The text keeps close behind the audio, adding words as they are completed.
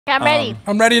Okay, I'm ready.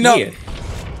 I'm ready enough.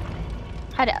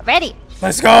 Ready.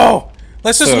 Let's go.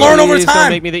 Let's just learn over time. Don't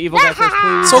make me the evil guy first,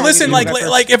 please. So listen, like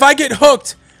if I get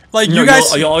hooked, like you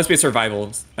guys, you'll always be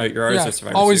survival. You're always a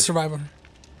survivor. Always survival.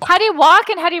 How do you walk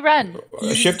and how do you run?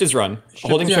 Shift is run.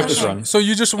 Holding shift is run. So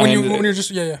you just when you're just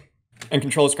And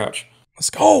control is crouch. Let's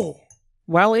go.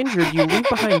 While injured, you leap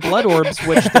behind blood orbs,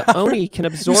 which the Oni can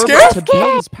absorb to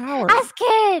build his power. I'm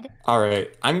scared. All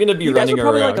right, I'm gonna be you guys running would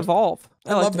probably around. like evolve.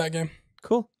 I love that game.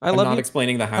 Cool. I'm not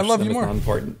explaining the hash. I love you more. Not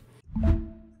important.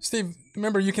 Steve,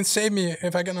 remember you can save me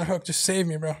if I get on a hook. Just save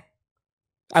me, bro.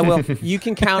 I will. You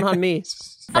can count on me.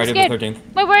 Friday the 13th.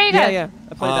 Wait, where are you guys? Yeah.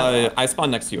 I played that. I spawn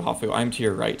next to you, Hafu. I'm to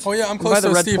your right. Oh yeah, I'm close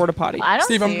to Steve. Porta potty.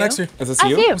 Steve, I'm next to you. Is this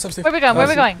you? What's up, Steve? Where are we going? Where are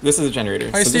we going? This is a generator.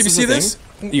 All right, Steve, you see this?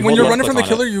 When hold you're left running from the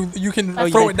click on killer, you can Oh,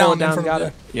 throw you it pull down. Got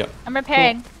it. Yep. I'm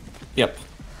repairing. Yep.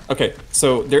 Okay,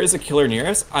 so there is a killer near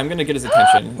us. I'm gonna get his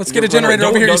attention. Let's get a generator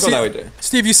over here. Don't go that way.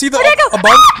 Steve, you see the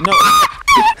above? No.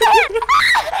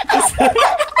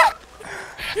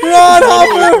 Run,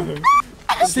 Hafu!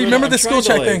 Steve, remember the skill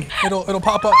check thing? It'll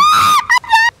pop up.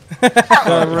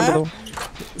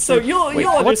 So you'll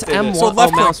what's understand. M1? So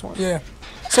left mouse click. one. Yeah.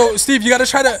 So Steve, you gotta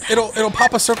try to. It'll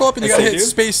pop a circle up, and you gotta hit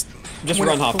space. Just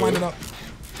run, to line it Hafu. up.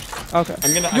 Okay.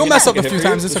 You'll mess up a few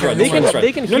times. It's okay. They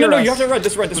can hear No, us. you have to run.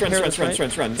 Just run.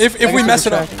 Run. If we mess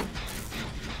it up.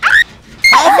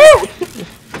 Hafu!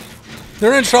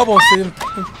 They're in trouble, Steve.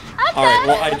 All right.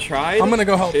 Well, I tried. I'm gonna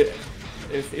go help.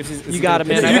 If You got it,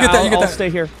 man. You get that. You get I'll that. stay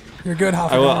here. You're good,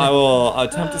 Hafu. I will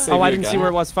attempt to save you. Oh, I didn't see where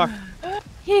it was. Fuck.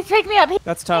 He picked me up.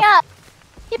 That's tough.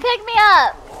 He picked me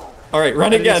up. All right,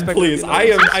 run again, expect please. you to I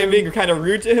am being kind of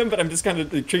rude to him, but I'm just kind of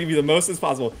treating you the most as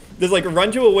possible. Just like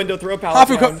run to a window, throw a pallet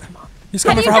down. He's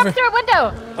coming for How do Hafu. you jump through a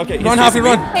window? Okay. Run, Hafu,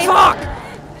 run. Fuck!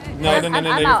 No, you're fine.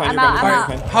 You're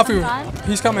fine. Hafu,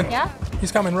 he's coming. Yeah?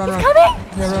 He's coming. Run. Coming?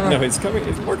 Yeah, run. No, he's coming.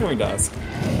 More coming to us.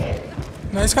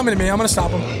 No, he's coming to me. I'm gonna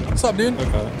stop him. What's up, dude?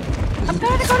 Okay. I'm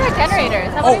going to go to a generator.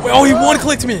 Is that Oh, he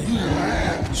one-clicked me.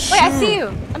 Wait, I see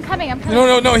you. I'm coming.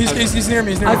 No, he's near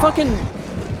me. He's near me. I fucking...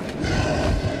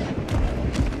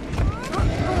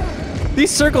 These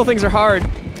circle things are hard.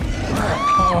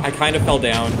 I kind of fell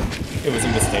down. It was a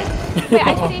mistake. Wait,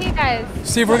 I see you guys.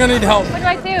 Steve, we're gonna need help. What do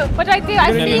I do?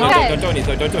 I see you guys. Don't do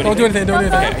anything. Don't do anything.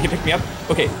 Okay, he picked me up.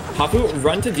 Okay, Hafu,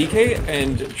 run to DK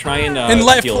and try and and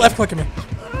left clicking me.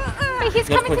 Wait, he's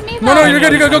coming to me. No, you're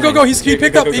good. Go. He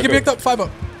picked up. He picked up 5 up.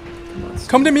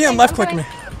 Come to me and left click me.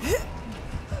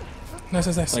 Nice.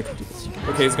 Like,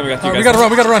 okay, he's coming after you guys.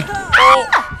 We gotta run.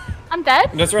 I'm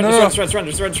dead. Just run. I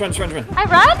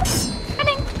run.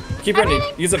 Running. Keep running.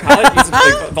 Use a pallet.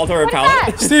 Vault over a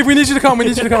pallet. Steve, we need you to come.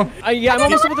 Yeah, I'm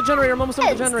almost done with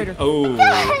the generator. Oh.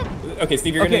 Okay,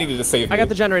 Steve, you're gonna need to save me. I got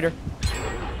the generator.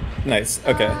 Nice.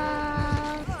 Okay.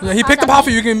 Yeah, he picked up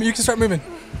Hafu. You can start moving.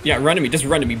 Yeah, run to me. Just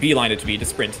run to me. Beeline it to me.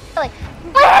 Just sprint. Like,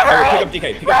 Alright, pick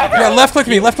up DK. Yeah, left click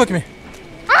me.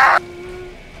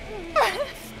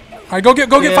 Alright, go get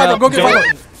 5 up. Go get 5 up.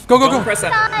 Go. Press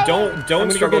that.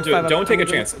 Don't struggle to it. Don't take a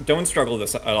good. chance. Don't struggle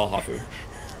this at all, Hafu.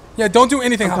 Yeah, don't do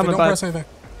anything, Hafu. Don't press anything.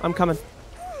 I'm coming.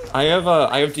 I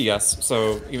have DS,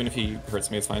 so even if he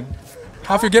hurts me, it's fine.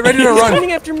 Hafu, get ready to He's run.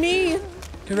 running after me.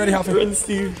 Get ready, Hafu. Run,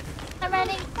 Steve. I'm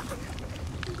running.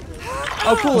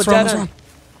 Oh, cool. Let's A run. dead end.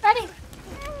 Running.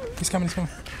 He's coming. I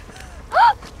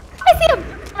see him.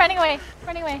 Running away.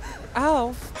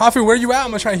 Ow. Hafu, where you at?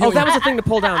 I'm gonna try to heal you. That was the thing to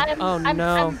pull down.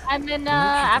 I'm in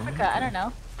Africa. I don't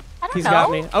know. He's got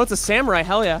me. Oh, it's a samurai.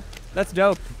 Hell yeah. That's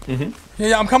dope.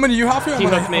 Yeah, I'm coming to you, Hafu. I'm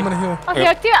gonna heal. Okay,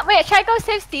 wait, should I go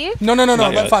save Steve? No.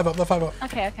 Let 5 up.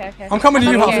 Okay. I'm coming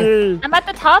to you, Hafu. I'm at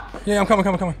the top. Yeah, I'm coming.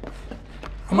 I'm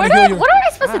What gonna heal you. am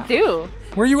I supposed to do?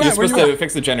 Where you at? You're supposed to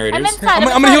fix the generators. I'm inside.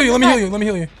 I'm gonna heal you. Let me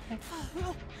heal you.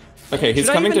 Okay, he's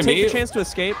Should coming I even to take me. the chance to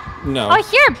escape? No. Oh, I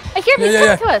hear him. He's coming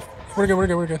to us. We're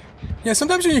good. Yeah,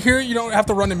 sometimes when you hear it, you don't have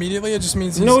to run immediately. It just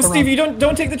means he's No, around. Steve, you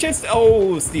don't take the chance.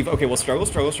 Oh, Steve. Okay, well, struggle.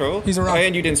 He's around.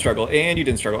 And you didn't struggle.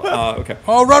 Okay.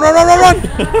 Oh, run!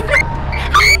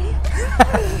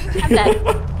 I'm dead.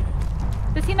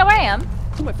 Does he know where I am?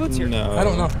 Oh, my foot's here. No. I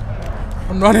don't know.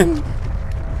 I'm running.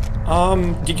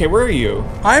 DK, where are you?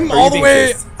 I'm all the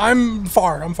way. I'm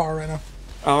far right now.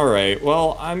 All right.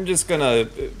 Well, I'm just gonna.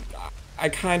 I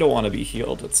kind of want to be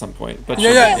healed at some point, but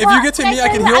Yeah. If you get to me, I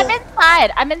can heal.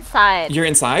 I'm inside. You're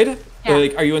inside? Yeah.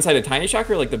 Like, are you inside a tiny shack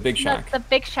or like the big shack? The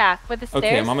big shack with the stairs.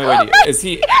 Okay, I'm on my way to you. Is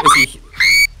he? I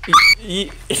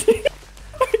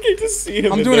can just see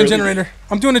him. I'm doing a generator.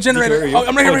 Oh,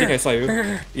 I'm right here. DK, I saw you.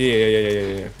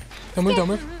 Yeah. Don't move.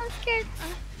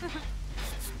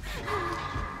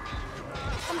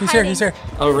 I'm scared. He's here.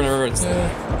 Oh, run.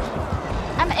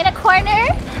 I'm in a corner.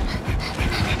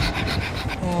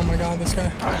 Oh my god, this guy.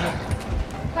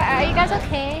 Where you guys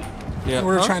okay? Yeah.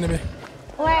 We're trying to be.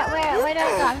 Where do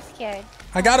I go? I'm scared.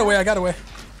 I got away.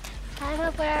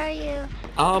 Hafu, where are you?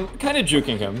 Kind of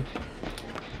juking him.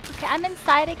 Okay, I'm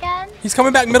inside again. He's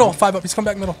coming back middle. 5 up. He's coming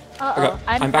back middle. Uh-oh. Okay,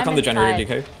 I'm back on the generator,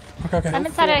 DK. Okay. I'm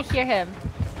inside and I hear him.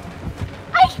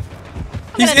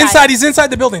 He's gonna inside. die. He's inside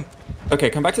the building. Okay,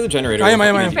 come back to the generator. I am.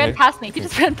 He just ran past me. He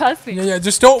just ran past me. Yeah.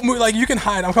 Just don't move. Like, you can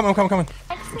hide. I'm coming.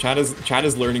 Chad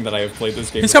is learning that I have played this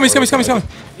game. He's coming. before.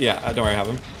 Yeah, don't worry, I have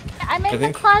him. I'm in the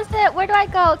think- closet. Where do I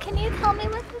go? Can you tell me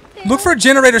what to do? Look for a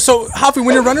generator. So, Hafu,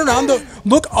 when you're running around,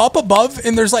 look up above,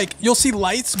 and there's like, you'll see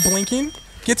lights blinking.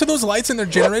 Get to those lights and they're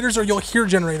generators, or you'll hear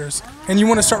generators, and you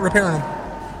want to start repairing them.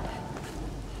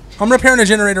 I'm repairing a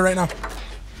generator right now.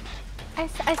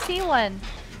 I see one.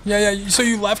 Yeah. So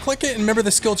you left click it, and remember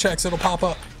the skill checks. It'll pop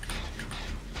up.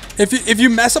 If you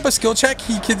mess up a skill check,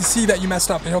 he can see that you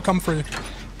messed up, and he'll come for you.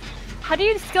 How do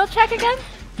you skill check again?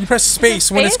 You press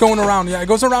space when it's going around. Yeah, it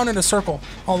goes around in a circle.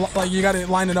 Like, you gotta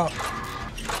line it up.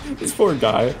 This poor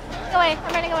guy. I'm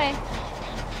running away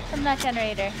from that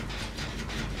generator.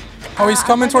 Oh, he's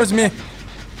coming towards me.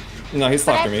 No, he's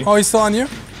still after me. Oh, he's still on you?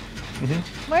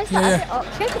 Where's the Yeah. other? Oh,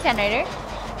 here's the generator.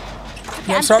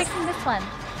 Okay, I'm start- fixing this one.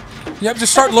 Yep,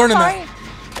 just start learning that.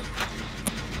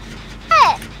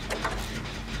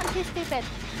 I'm too stupid.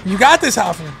 You got this,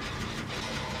 Hafu.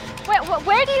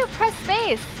 Where do you press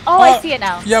space? Oh, I see it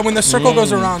now. Yeah, when the circle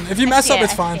goes around. If you mess up,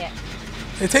 it's I fine. see it.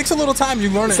 It takes a little time. You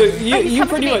learn it. So man. you come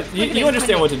pretty to me. much Come to me, you come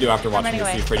understand to what to do after watching running this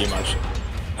away. scene, pretty much.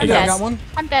 I got one.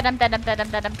 I'm dead.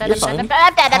 You're fine.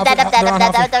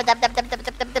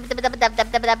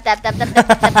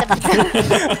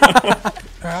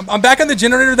 I'm back on the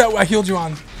generator that I healed you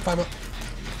on. 5 up.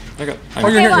 Okay. Oh, you're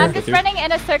Okay, here. well, I'm You're just you. running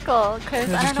in a circle because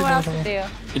Yeah, I just don't know what keep else to running.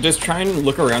 do. You just try and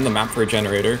look around the map for a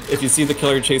generator. If you see the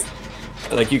killer chase,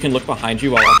 like you can look behind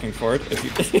you while walking forward. If you,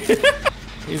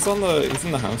 he's in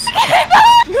the house.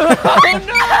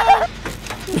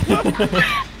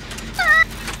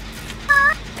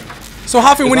 So,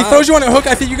 Hafu, when he throws you on a hook,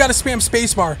 I think you gotta spam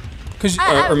spacebar. Cause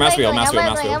Or mouse wheel, mouse wheel,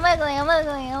 I'm mouse wheel.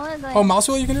 wiggling. oh, mouse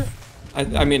wheel you can do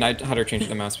it? I mean, I had her change to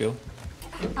the mouse wheel.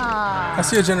 Aw. I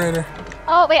see a generator.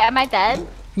 Oh, wait, am I dead?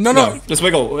 No. Just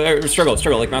wiggle, struggle,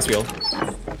 like mouse wheel.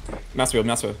 Mouse wheel.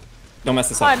 Don't mess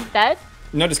this Oh, up. I'm dead?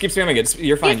 No, just keep spamming it.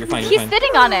 You're fine. You're fine. He's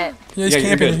sitting on it. Yeah, he's Yeah, you're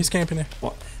camping good. you. He's camping you.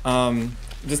 Well,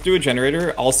 just do a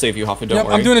generator. I'll save you, Hafu. Don't Yep,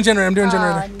 worry. I'm doing a generator.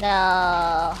 Oh,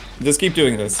 no. Just keep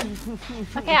doing this.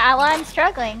 Okay, well, I'm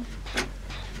struggling.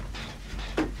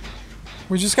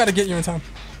 We just gotta get you in time.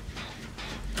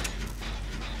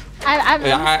 I'm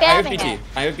Yeah, I have spamming BT. it.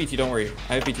 I have BT. Don't worry.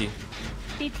 I have BT.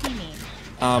 BT me.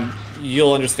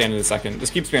 You'll understand in a second.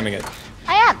 Just keep spamming it.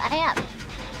 I am.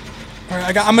 All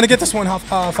right, I'm gonna get this one.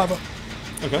 5 up.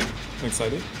 Okay. I'm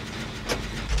excited.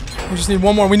 We just need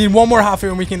one more. We need one more Hafu,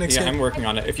 and we can escape. Yeah, I'm working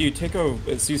on it. If you take a,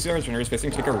 so you see our generator's facing,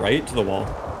 take a right to the wall.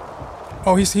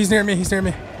 Oh, he's near me. He's near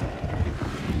me.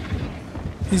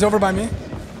 He's over by me.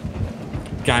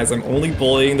 Guys, I'm only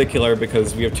bullying the killer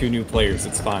because we have 2 new players.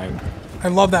 It's fine. I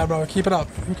love that, bro. Keep it up.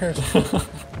 Who cares?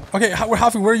 Okay,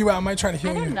 Hafu, where are you at? I might try to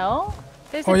heal I you. don't know.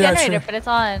 There's Oh, a yeah, generator, true. but it's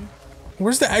on.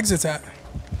 Where's the exits at?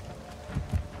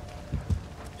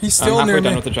 He's still I'm near halfway me.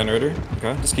 done with the generator.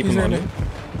 Okay, just keep He's him near on me. you.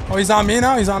 Oh, he's on me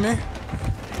now. He's on me.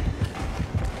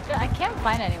 I can't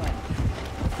find anyone.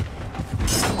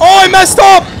 Oh, I messed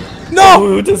up. No.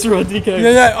 Oh, just run, DK.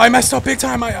 Yeah. I messed up big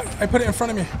time. I put it in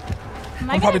front of me. Am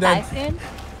I I'm gonna probably die dead. soon?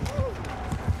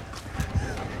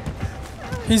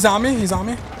 He's on me. He's on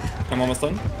me. I'm almost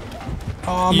done.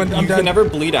 I'm You dead. can never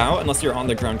bleed out unless you're on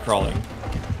the ground crawling.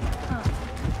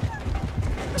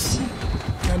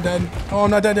 I'm dead. Oh,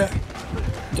 I'm not dead yet.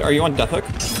 Are you on death hook?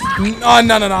 No.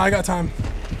 I got time.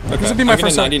 Okay. This will be my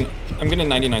first I'm gonna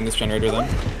 99 this generator then.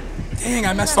 Dang,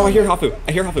 I messed Oh, I up. hear Hafu.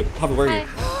 Hafu, where are you?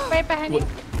 Right behind you. You're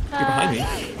behind me.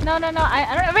 No. I don't know. Oh,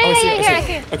 Right I see here. it, I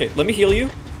see it. Okay, let me heal you.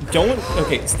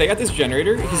 Okay, stay at this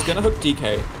generator. He's gonna hook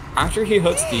DK. After he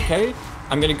hooks DK,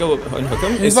 I'm gonna go unhook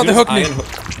him. He's about to hook me.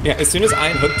 Yeah, as soon as I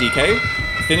unhook DK,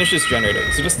 finish this generator.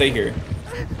 So just stay here.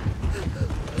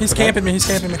 He's camping me. He's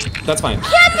camping me. That's fine. To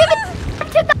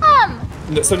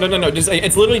them. No. Just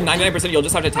it's literally 99%. You'll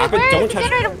just have to tap it. Where Don't is the touch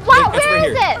generator? it. What? It's Where right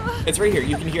is here. it? It's right here.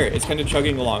 You can hear it. It's kind of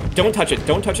chugging along. Don't touch it.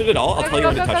 Don't touch it at all. I'll tell you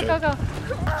when to touch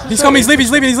it. He's coming. He's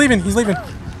leaving.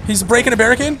 He's breaking a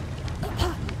barricade.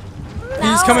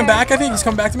 He's coming back. I think he's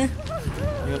coming back to me.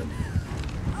 Yep.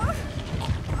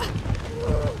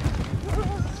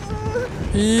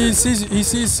 He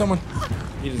sees someone.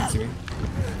 He doesn't see me.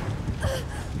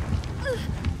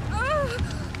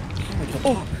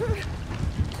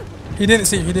 He didn't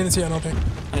see. I don't think.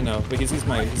 I know, but he sees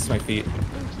my feet.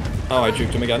 Oh, I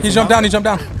juked him again. He jumped down.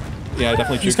 Yeah, I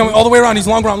definitely He's juked coming him. all the way around. He's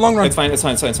long run, long run. It's fine. Okay.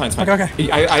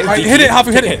 Okay. I hit it,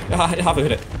 Hafu, hit it. Hafu,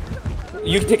 hit it.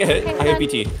 You can take a hit. Okay, I have done.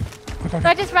 BT. Do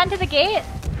I just run to the gate?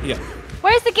 Yeah.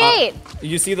 Where's the gate?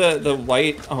 You see the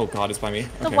white? Oh god, it's by me.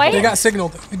 The Okay. white? They got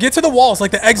signaled. Get to the walls,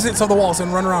 like the exits of the walls,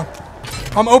 and run around.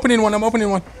 I'm opening one.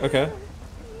 Okay.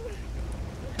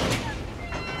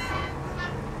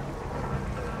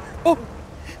 Oh,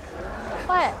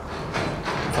 What?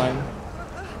 Fine.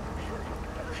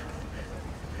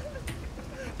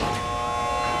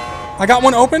 I got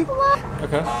one open.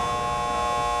 Okay.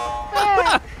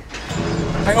 Where?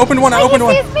 I opened one.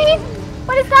 He sees me?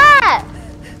 What is that?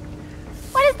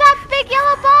 What is that big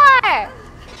yellow bar?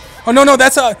 Oh no,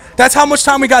 that's how much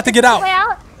time we got to get out. Way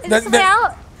out? Is That- this the way that-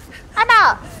 out? I'm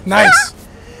out. Nice.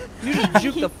 You just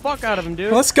juke the fuck out of him,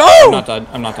 dude. Let's go.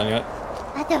 I'm not done yet.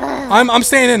 I'm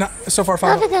staying in so far.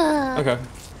 5. Okay.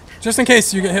 Just in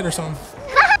case you get hit or something.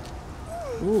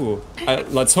 Ooh.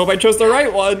 Let's hope I chose the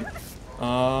right one.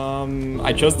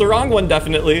 I chose the wrong one,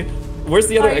 definitely. Where's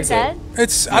the other Are you exit? dead?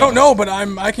 It's I don't know, but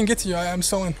I can get to you. I'm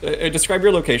still in. Describe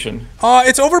your location.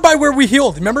 It's over by where we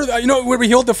healed. Remember, you know where we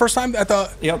healed the first time at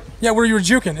the. Yep. Yeah, where you were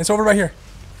juking. It's over by here.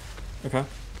 Okay.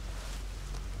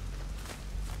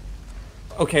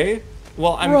 Okay.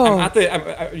 Well, I'm Bro. at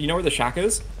the. You know where the shack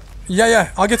is?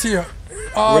 Yeah. I'll get to you.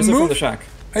 Where's it from Move. the shack?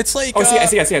 It's like. Oh, I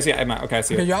see. I'm at. Okay, I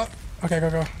see Okay, it. you out? Okay,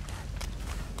 go.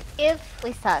 If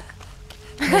we suck.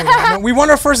 No, we won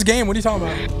our first game. What are you talking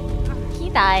about? He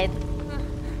died.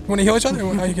 You want to heal each other?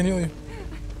 How you can heal you?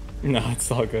 No, it's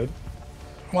all good.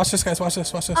 Watch this, guys. Watch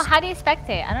this. Oh, how do you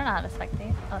spectate? I don't know how to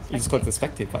spectate. Oh, You just click the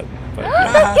spectate button. But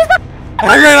I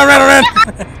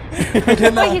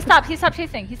ran. Wait, he stopped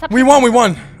chasing. We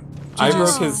won. I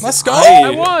broke his. Let's go. I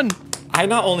won. I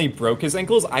not only broke his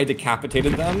ankles, I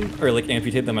decapitated them, or like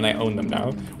amputated them, and I own them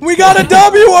now. We got a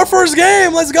W our first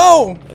game. Let's go.